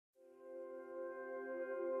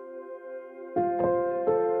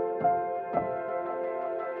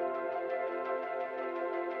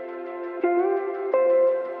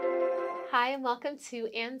welcome to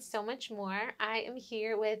And So Much More. I am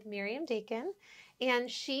here with Miriam Dakin, and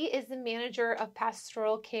she is the manager of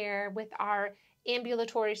pastoral care with our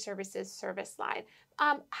ambulatory services service line.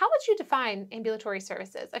 How would you define ambulatory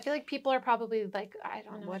services? I feel like people are probably like, I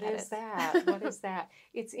don't know what is that? What is that?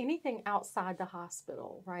 It's anything outside the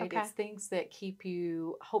hospital, right? Okay. It's things that keep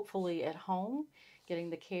you hopefully at home, getting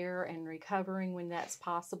the care and recovering when that's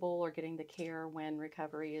possible, or getting the care when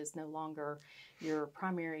recovery is no longer your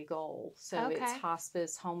primary goal. So Okay. it's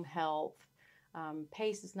hospice, home health.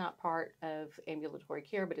 PACE is not part of ambulatory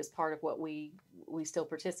care, but is part of what we still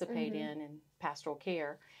participate in pastoral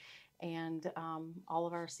care. And all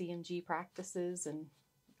of our CMG practices and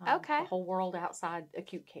Okay. the whole world outside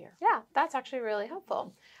acute care. Yeah, that's actually really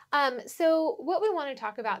helpful. So what we want to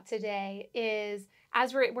talk about today is,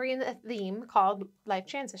 as we're in a theme called life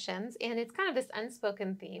transitions, and it's kind of this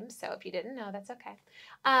unspoken theme. So if you didn't know, that's okay.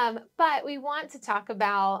 But we want to talk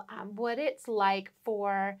about what it's like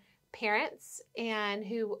for parents and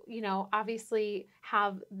who, obviously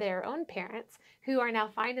have their own parents who are now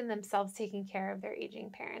finding themselves taking care of their aging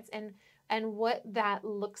parents, and what that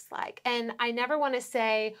looks like. And I never want to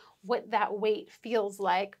say what that weight feels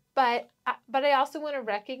like, but I also want to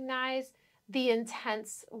recognize the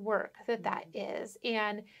intense work that is,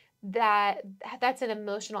 and that's an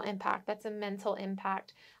emotional impact, that's a mental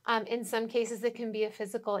impact. In some cases, it can be a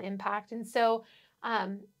physical impact. And so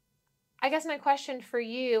I guess my question for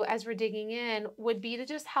you as we're digging in would be to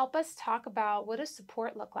just help us talk about, what does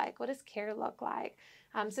support look like? What does care look like?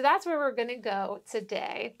 So that's where we're going to go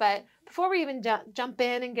today. But before we even jump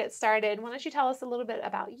in and get started, why don't you tell us a little bit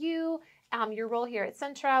about you, your role here at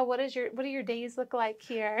Centra? What do your days look like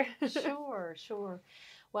here? Sure.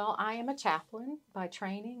 Well, I am a chaplain by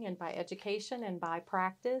training and by education and by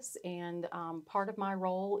practice, and part of my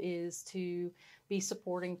role is to be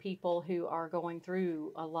supporting people who are going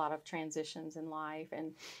through a lot of transitions in life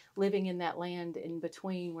and living in that land in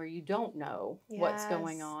between where you don't know what's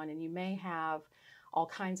going on, and you may have all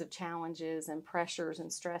kinds of challenges and pressures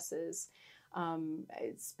and stresses.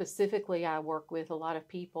 Specifically, I work with a lot of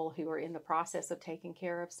people who are in the process of taking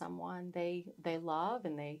care of someone they love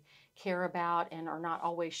and they care about, and are not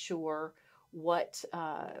always sure what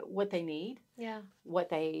they need. Yeah. What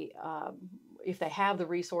they if they have the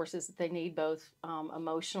resources that they need, both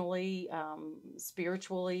emotionally,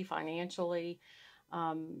 spiritually, financially.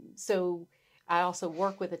 So I also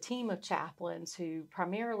work with a team of chaplains who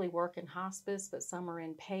primarily work in hospice, but some are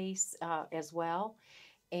in PACE as well.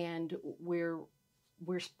 And we're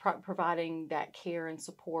providing that care and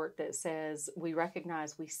support that says we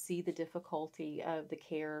recognize, we see the difficulty of the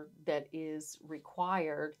care that is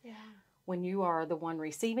required when you are the one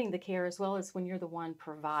receiving the care, as well as when you're the one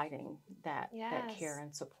providing that care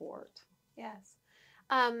and support. Yes.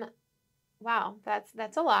 Wow,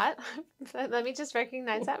 that's a lot. Let me just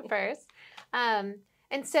recognize that first. And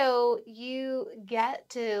so you get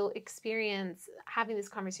to experience having these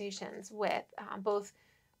conversations with both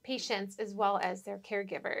patients as well as their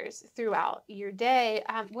caregivers throughout your day.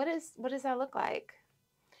 What does that look like?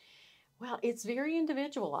 Well, it's very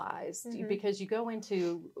individualized because you go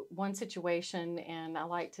into one situation, and I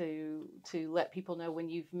like to let people know, when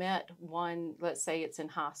you've met one, let's say it's in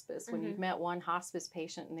hospice, when you've met one hospice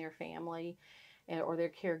patient and their family or their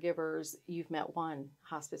caregivers, you've met one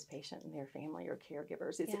hospice patient and their family or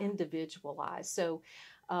caregivers. It's individualized. So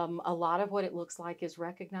a lot of what it looks like is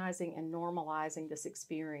recognizing and normalizing this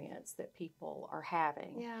experience that people are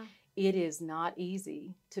having. Yeah. It is not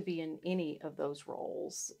easy to be in any of those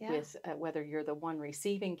roles, with whether you're the one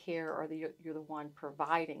receiving care or you're the one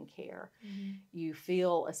providing care. You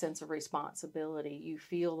feel a sense of responsibility. You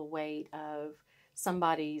feel the weight of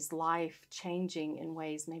somebody's life changing in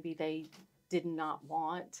ways maybe they did not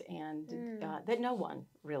want, and that no one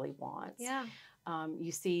really wants. Yeah.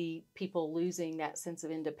 You see people losing that sense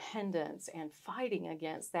of independence and fighting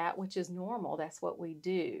against that, which is normal. That's what we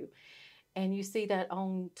do. And you see that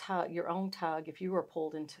your own tug, if you were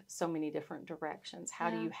pulled into so many different directions. How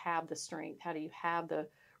do you have the strength? How do you have the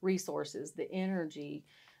resources, the energy,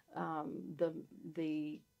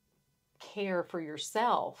 the care for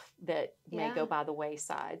yourself that may go by the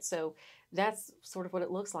wayside? So that's sort of what it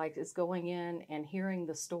looks like, is going in and hearing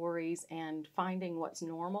the stories and finding what's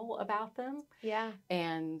normal about them. Yeah.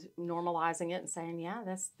 And normalizing it and saying,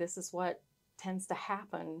 this is what tends to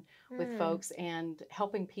happen with folks, and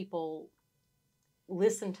helping people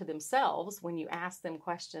listen to themselves when you ask them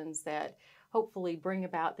questions that hopefully bring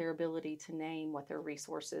about their ability to name what their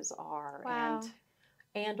resources are. Wow.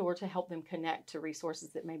 and or to help them connect to resources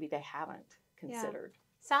that maybe they haven't considered.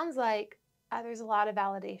 Sounds like there's a lot of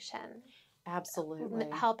validation. Absolutely.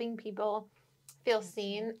 Helping people feel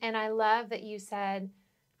seen. And I love that you said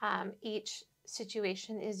each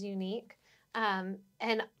situation is unique, and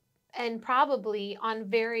probably on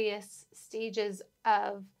various stages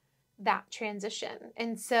of that transition.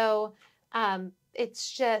 And so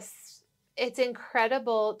it's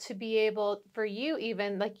incredible to be able for you,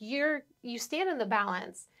 even like you stand in the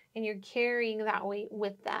balance and you're carrying that weight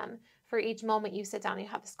with them for each moment you sit down and you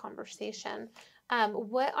have this conversation.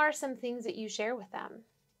 What are some things that you share with them?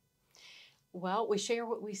 Well, we share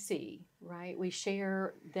what we see, right? We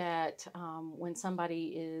share that when somebody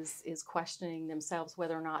is questioning themselves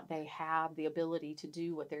whether or not they have the ability to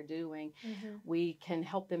do what they're doing, we can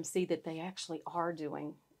help them see that they actually are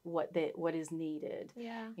doing what is needed.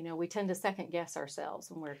 Yeah. You know, we tend to second guess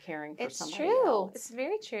ourselves when we're caring for somebody true. else. It's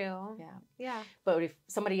very true. Yeah. Yeah. But if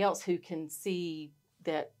somebody else who can see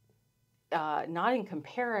that, not in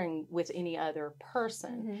comparing with any other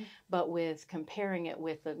person, but with comparing it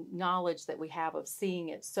with the knowledge that we have of seeing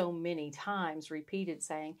it so many times repeated,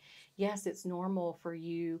 saying, yes, it's normal for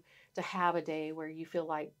you to have a day where you feel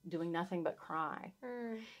like doing nothing but cry.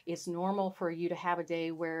 It's normal for you to have a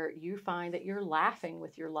day where you find that you're laughing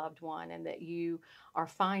with your loved one and that you are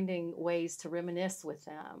finding ways to reminisce with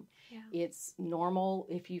them. Yeah. It's normal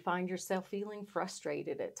if you find yourself feeling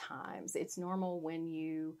frustrated at times. It's normal when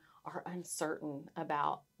you are uncertain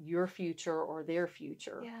about your future or their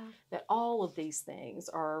future. Yeah. That all of these things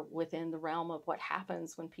are within the realm of what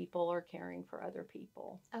happens when people are caring for other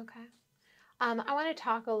people. Okay. I want to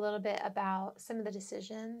talk a little bit about some of the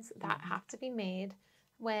decisions that have to be made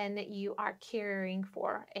when you are caring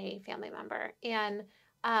for a family member. And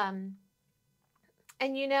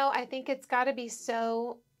you know, I think it's got to be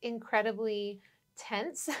so incredibly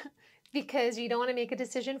tense because you don't want to make a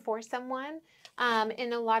decision for someone.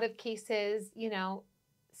 In a lot of cases, you know,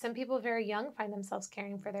 some people very young find themselves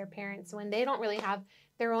caring for their parents when they don't really have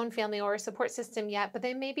their own family or a support system yet, but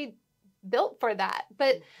they may be built for that.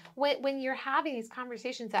 But when you're having these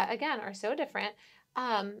conversations that, again, are so different,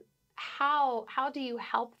 how do you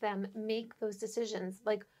help them make those decisions?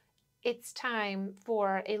 Like, it's time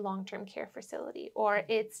for a long-term care facility, or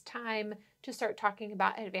it's time to start talking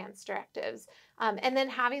about advanced directives, and then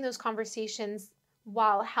having those conversations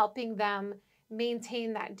while helping them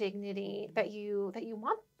maintain that dignity that you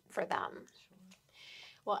want for them.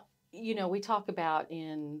 Well, you know, we talk about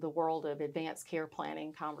in the world of advanced care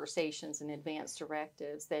planning conversations and advanced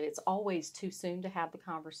directives that it's always too soon to have the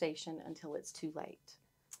conversation until it's too late.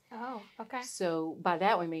 Oh, okay. So by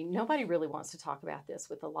that we mean nobody really wants to talk about this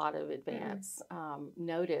with a lot of advance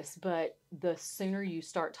notice, but the sooner you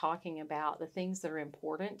start talking about the things that are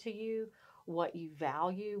important to you, what you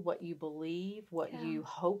value, what you believe, what you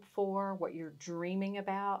hope for, what you're dreaming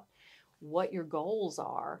about, what your goals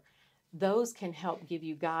are, those can help give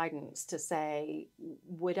you guidance to say,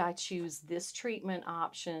 would I choose this treatment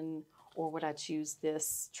option or would I choose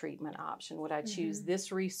this treatment option? Would I choose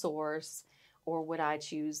this resource or would I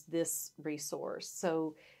choose this resource?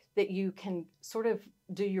 So that you can sort of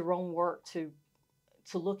do your own work to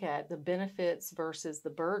look at the benefits versus the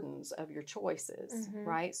burdens of your choices,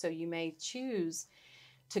 right? So you may choose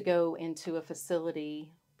to go into a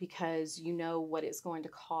facility because you know what it's going to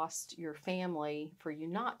cost your family for you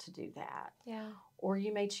not to do that. Yeah. Or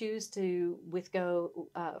you may choose to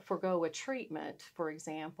forgo a treatment, for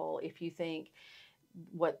example, if you think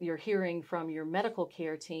what you're hearing from your medical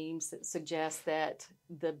care teams that suggests that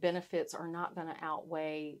the benefits are not going to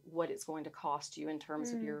outweigh what it's going to cost you in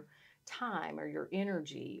terms of your time or your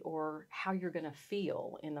energy or how you're going to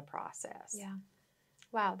feel in the process. Yeah.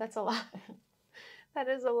 Wow, that's a lot. That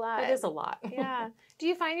is a lot. It is a lot. Yeah. Do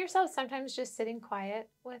you find yourself sometimes just sitting quiet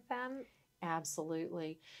with them?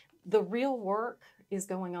 Absolutely. The real work is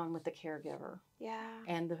going on with the caregiver. Yeah.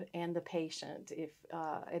 And the patient, if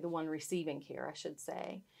the one receiving care, I should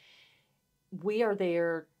say. We are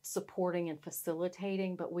there supporting and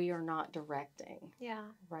facilitating, but we are not directing. Yeah.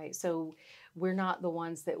 Right. So we're not the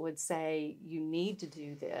ones that would say you need to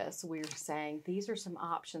do this. We're saying these are some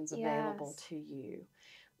options available to you.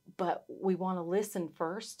 But we want to listen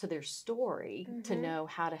first to their story to know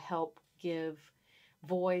how to help give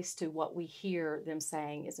voice to what we hear them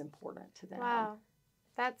saying is important to them. Wow.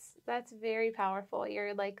 That's very powerful.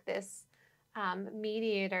 You're like this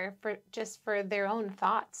mediator for their own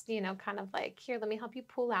thoughts, you know, kind of like, here, let me help you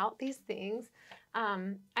pull out these things.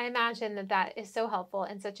 I imagine that is so helpful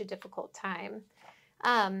in such a difficult time.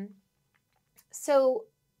 So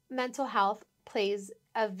mental health plays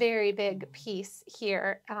a very big piece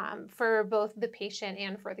here for both the patient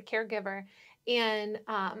and for the caregiver. And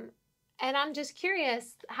I'm just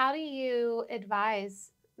curious, how do you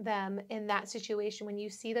advise them in that situation when you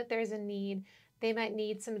see that there's a need they might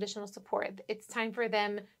need some additional support. It's time for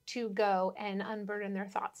them to go and unburden their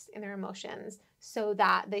thoughts and their emotions so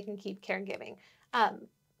that they can keep caregiving.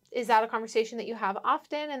 Is that a conversation that you have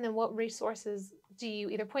often? And then what resources do you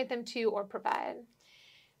either point them to or provide?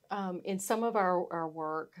 In some of our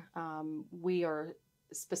work, we are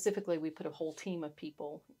specifically, we put a whole team of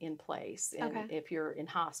people in place. And Okay. if you're in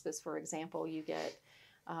hospice, for example, you get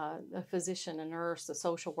a physician, a nurse, a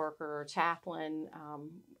social worker, a chaplain,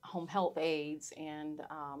 home health aides, and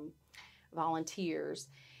volunteers.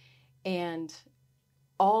 And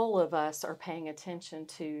all of us are paying attention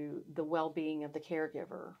to the well-being of the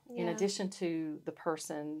caregiver, in Yeah. addition to the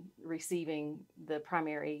person receiving the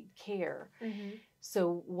primary care. Mm-hmm.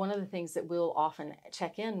 So one of the things that we'll often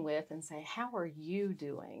check in with and say, how are you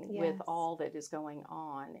doing with Yes. all that is going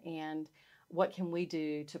on? And what can we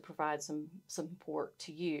do to provide some support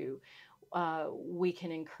to you? We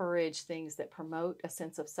can encourage things that promote a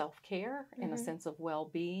sense of self-care and a sense of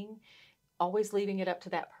well-being, always leaving it up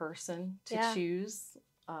to that person to Yeah. choose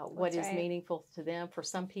what That's is right. meaningful to them. For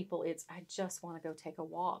some people, it's, I just want to go take a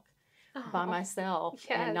walk by Oh, myself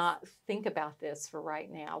yes. and not think about this for right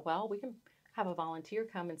now. Well, we can have a volunteer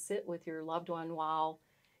come and sit with your loved one while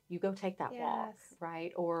you go take that walk, Yes.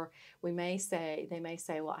 right? Or they may say,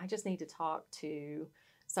 well, I just need to talk to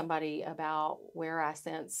somebody about where I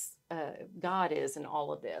sense God is in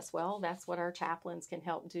all of this. Well, that's what our chaplains can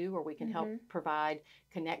help do, or we can help provide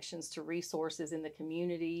connections to resources in the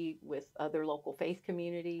community with other local faith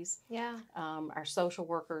communities. Yeah. Our social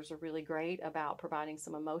workers are really great about providing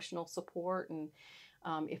some emotional support, and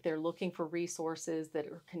if they're looking for resources that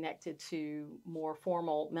are connected to more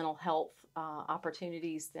formal mental health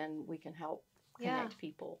opportunities, then we can help connect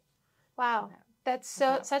people. Wow. That's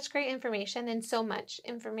such great information, and so much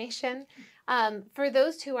information. For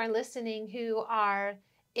those who are listening who are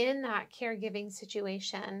in that caregiving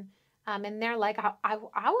situation, and they're like, I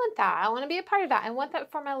want that. I want to be a part of that. I want that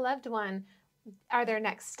for my loved one. Are there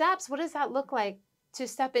next steps? What does that look like to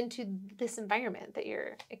step into this environment that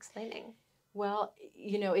you're explaining? Well,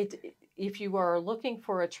 if you are looking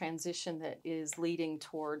for a transition that is leading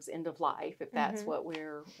towards end of life, if that's what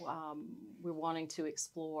we're wanting to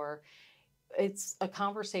explore, it's a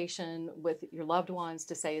conversation with your loved ones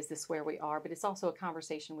to say, is this where we are? But it's also a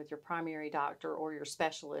conversation with your primary doctor or your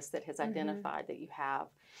specialist that has identified that you have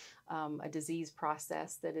a disease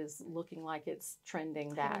process that is looking like it's trending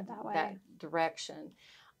that direction.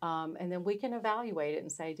 And then we can evaluate it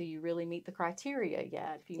and say, do you really meet the criteria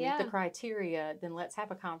yet? If you meet the criteria, then let's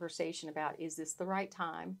have a conversation about, is this the right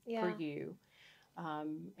time for you?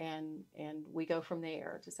 And we go from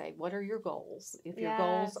there to say, what are your goals? If your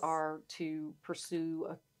goals are to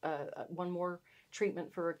pursue one more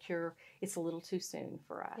treatment for a cure, it's a little too soon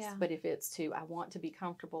for us. But if it's I want to be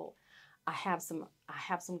comfortable, I have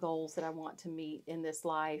some goals that I want to meet in this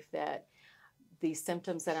life that these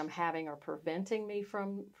symptoms that I'm having are preventing me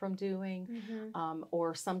from doing,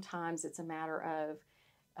 or sometimes it's a matter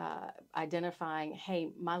of identifying,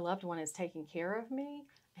 hey, my loved one is taking care of me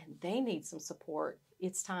and they need some support.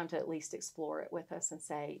 It's time to at least explore it with us and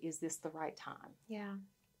say, is this the right time?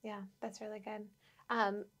 Yeah, that's really good.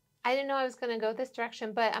 I didn't know I was going to go this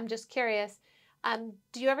direction, but I'm just curious.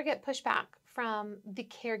 Do you ever get pushback from the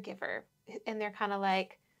caregiver? And they're kind of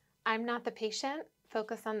like, I'm not the patient,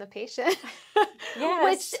 focus on the patient.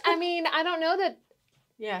 Yes. Which, I mean, I don't know that.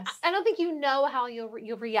 Yes. I don't think you know how you'll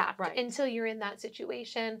react until you're in that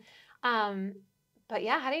situation. But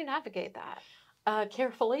yeah, how do you navigate that?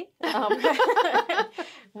 Carefully,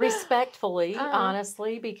 respectfully,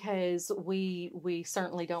 honestly, because we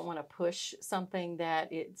certainly don't want to push something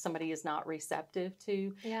that somebody is not receptive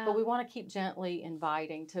to. But we want to keep gently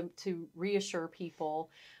inviting to reassure people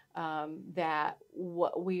that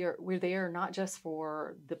we're there not just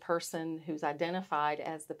for the person who's identified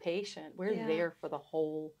as the patient. We're there for the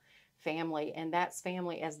whole family, and that's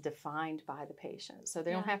family as defined by the patient. So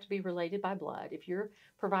they don't have to be related by blood. If you're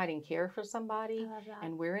providing care for somebody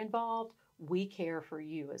and we're involved, we care for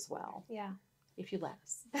you as well. Yeah. If you let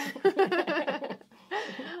us.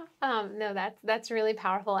 No, that's really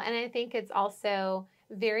powerful. And I think it's also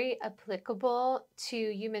very applicable to,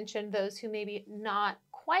 you mentioned those who maybe not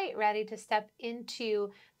quite ready to step into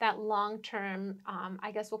that long-term, I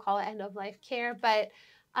guess we'll call it end of life care, but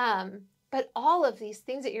all of these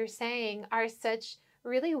things that you're saying are such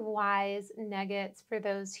really wise nuggets for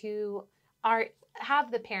those who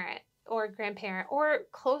have the parent or grandparent or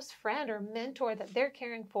close friend or mentor that they're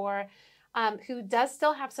caring for, who does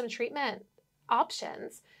still have some treatment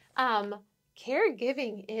options.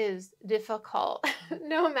 Caregiving is difficult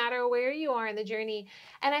no matter where you are in the journey.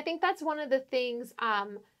 And I think that's one of the things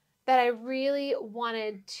that that I really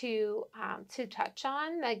wanted to touch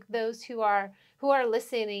on, like those who are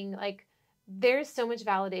listening, like there's so much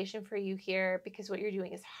validation for you here because what you're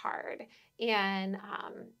doing is hard, and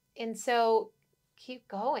so keep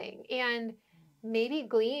going and maybe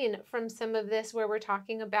glean from some of this where we're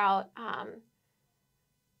talking about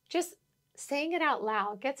just saying it out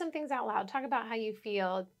loud. Get some things out loud. Talk about how you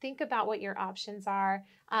feel. Think about what your options are.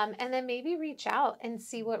 And then maybe reach out and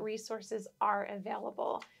see what resources are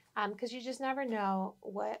available. Because you just never know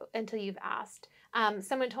what until you've asked.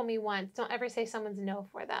 Someone told me once, don't ever say someone's no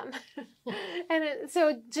for them.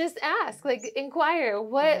 So just ask, like inquire,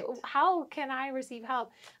 how can I receive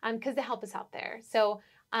help? Because the help is out there. So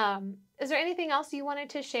is there anything else you wanted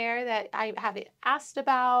to share that I haven't asked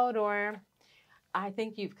about, or? I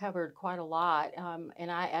think you've covered quite a lot,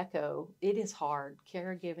 and I echo, it is hard.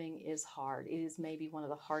 Caregiving is hard. It is maybe one of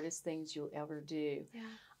the hardest things you'll ever do. Yeah.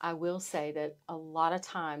 I will say that a lot of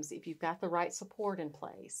times, if you've got the right support in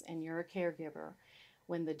place and you're a caregiver,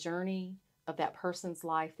 when the journey of that person's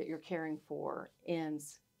life that you're caring for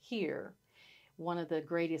ends here, one of the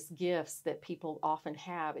greatest gifts that people often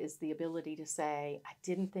have is the ability to say, I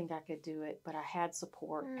didn't think I could do it, but I had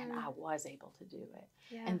support and I was able to do it.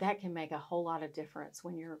 Yeah. And that can make a whole lot of difference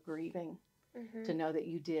when you're grieving, to know that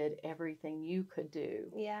you did everything you could do.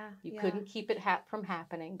 Yeah. You couldn't keep it from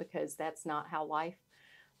happening because that's not how life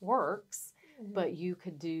works, but you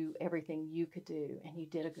could do everything you could do and you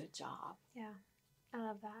did a good job. Yeah. I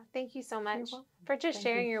love that. Thank you so much for just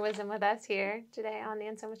sharing your wisdom with us here today on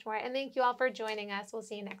And So Much More. And thank you all for joining us. We'll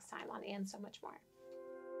see you next time on And So Much More.